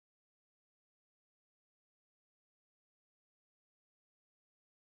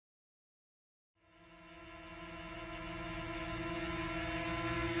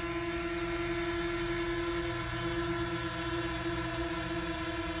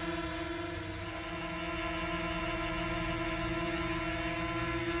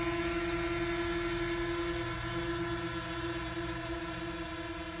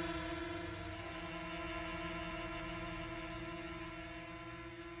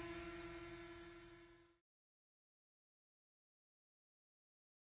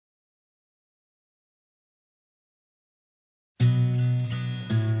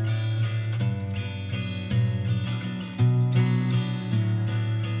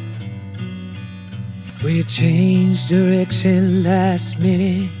We changed direction last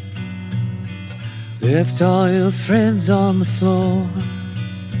minute, left all your friends on the floor,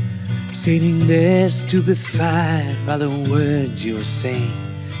 sitting there stupefied by the words you were saying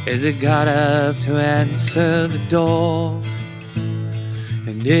as it got up to answer the door.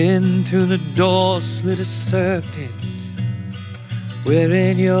 And in through the door slid a serpent,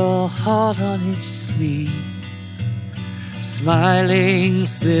 wearing your heart on his sleeve, smiling,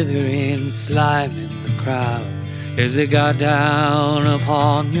 slithering, sliming the crowd as it got down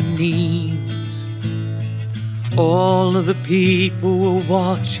upon your knees. All of the people were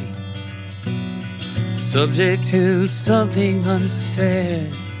watching, subject to something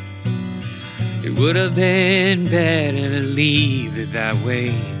unsaid. It would have been better to leave it that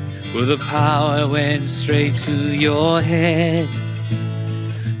way, where the power went straight to your head.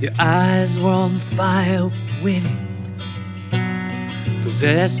 Your eyes were on fire with winning,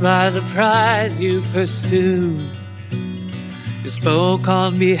 possessed by the prize you pursued. You spoke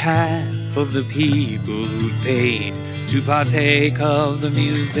on behalf of the people who'd paid to partake of the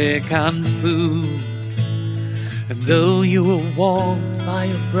music and food. And though you were warned by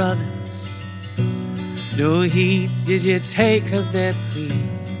your brothers, no heed did you take of their plea.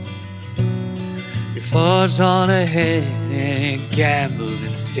 You forged on ahead and gambled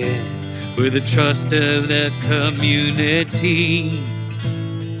instead with the trust of the community.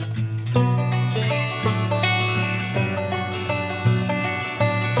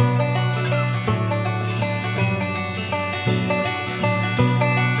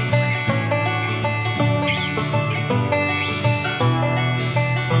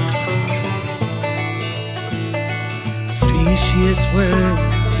 Specious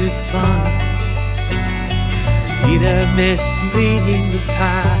words did follow, leader misleading the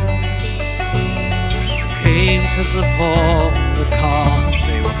path, came to support the cause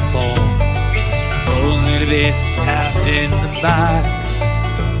they were for, only to be stabbed in the back.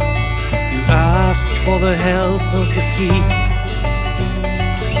 You asked for the help of the people,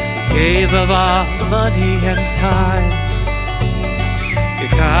 we gave of our money and time. You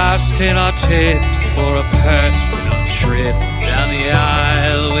cashed in our chips for a personal trip down the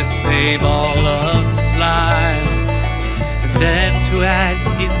aisle with fame all of slime. And then to add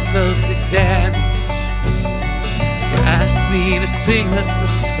insult to damage, you asked me to sing us a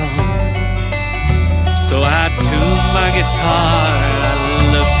song. So I tuned my guitar and I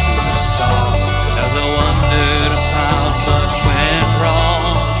looked to the stars as I wondered about what went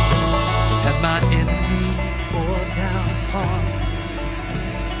wrong. Had my enemy bore down upon me,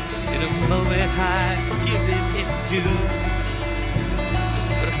 in a moment I'd give him his due,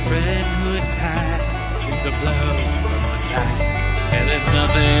 but a friend who attacks is the blow from the back, and there's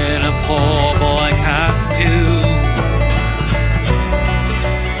nothing a poor boy can do.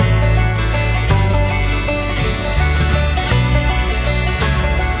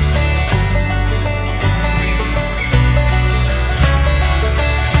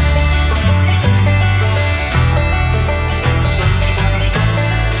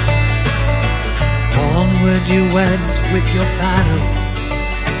 Onward you went with your battle,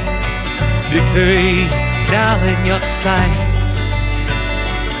 victory now in your sight.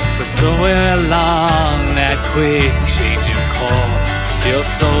 But somewhere along that quick changing course, your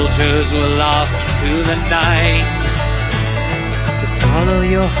soldiers were lost to the night. To follow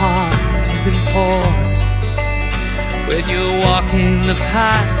your heart is important when you're walking the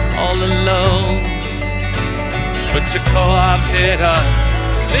path all alone, but you co-opted us,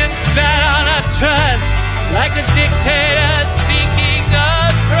 then spat on our trust like a dictator seeking a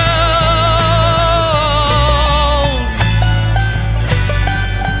throne.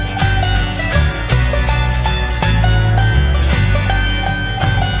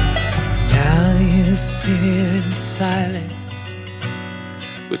 Now you sit here in silence,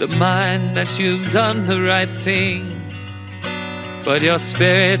 with a mind that you've done the right thing, but your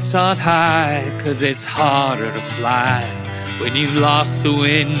spirits aren't high, 'cause it's harder to fly when you've lost the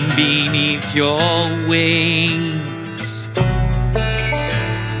wind beneath your wings.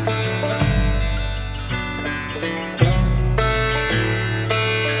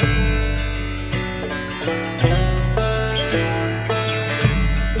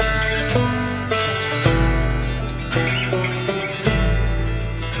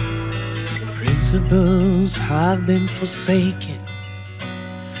 Principles have been forsaken,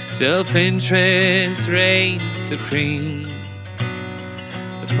 self-interest reigns supreme.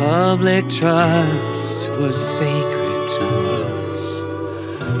 Public trust was sacred to us,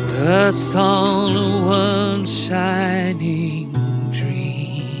 dust on one shining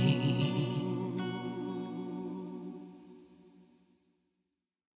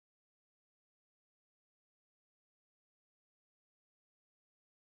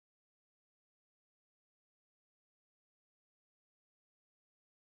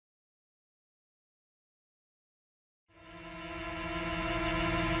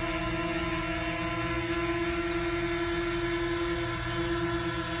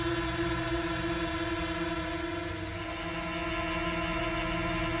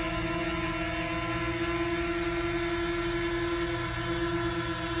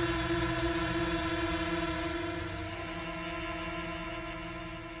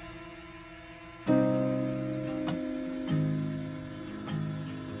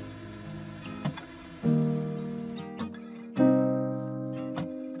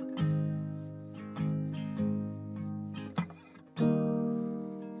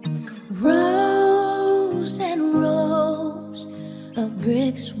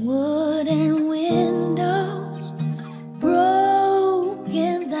bricks, wood, and windows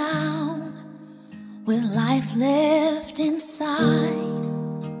broken down, with life left inside.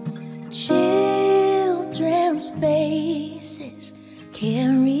 Children's faces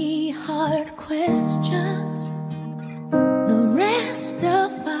carry hard questions. The rest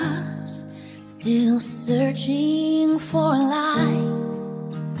of us still searching for light.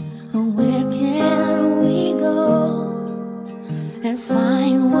 Where can we go and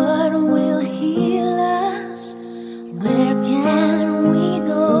find what will heal us? Where can we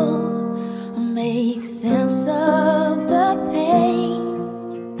go make sense of the pain?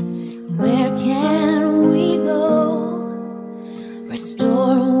 Where can we go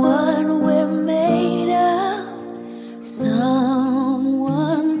restore what we're made of?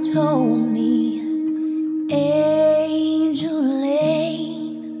 Someone told me, Angel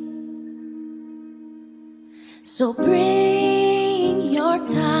Lane. So bring your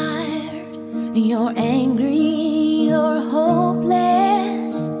tired, you're angry, you're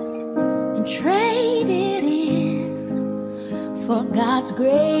hopeless, and trade it in for God's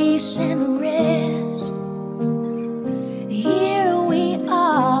grace and rest. Here we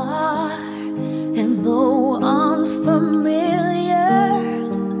are, and though unfamiliar,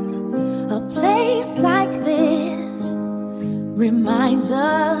 a place like this reminds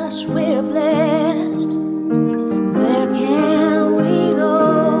us we're blessed. Where can we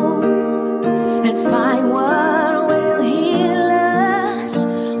go and find what will heal us?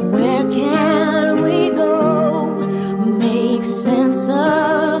 Where can we go make sense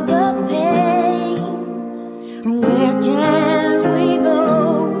of the pain? Where can we go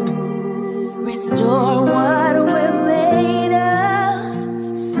restore what we're made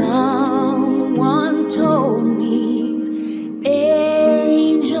of? Someone told me,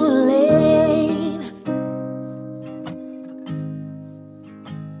 Angel Lane.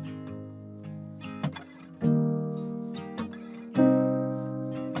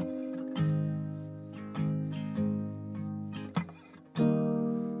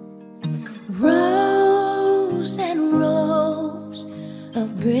 Rows and rows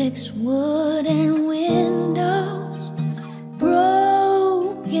of bricks, wood, and windows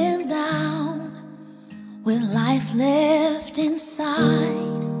broken down, with life left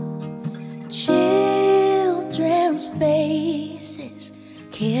inside. Children's faces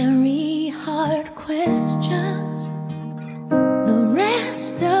carry hard questions. The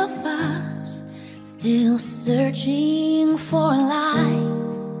rest of us still searching for light.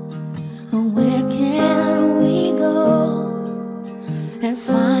 Where can we go and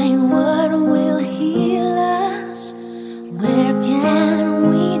find what will heal us? Where can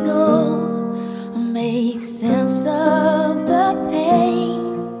we go make sense of the pain?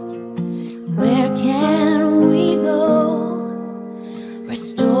 Where can we go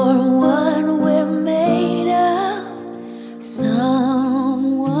restore what we're made of?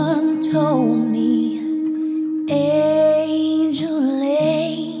 Someone told me, Angel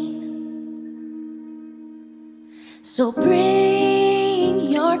Lane. So bring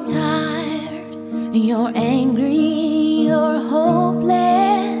your tired, you're angry, you're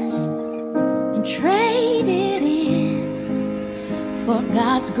hopeless, and trade it in for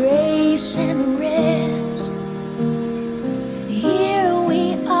God's grace and rest. Here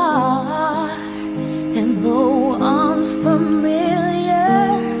we are, and though unfamiliar,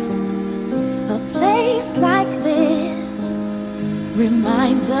 a place like this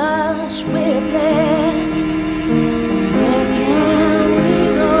reminds us we're blessed.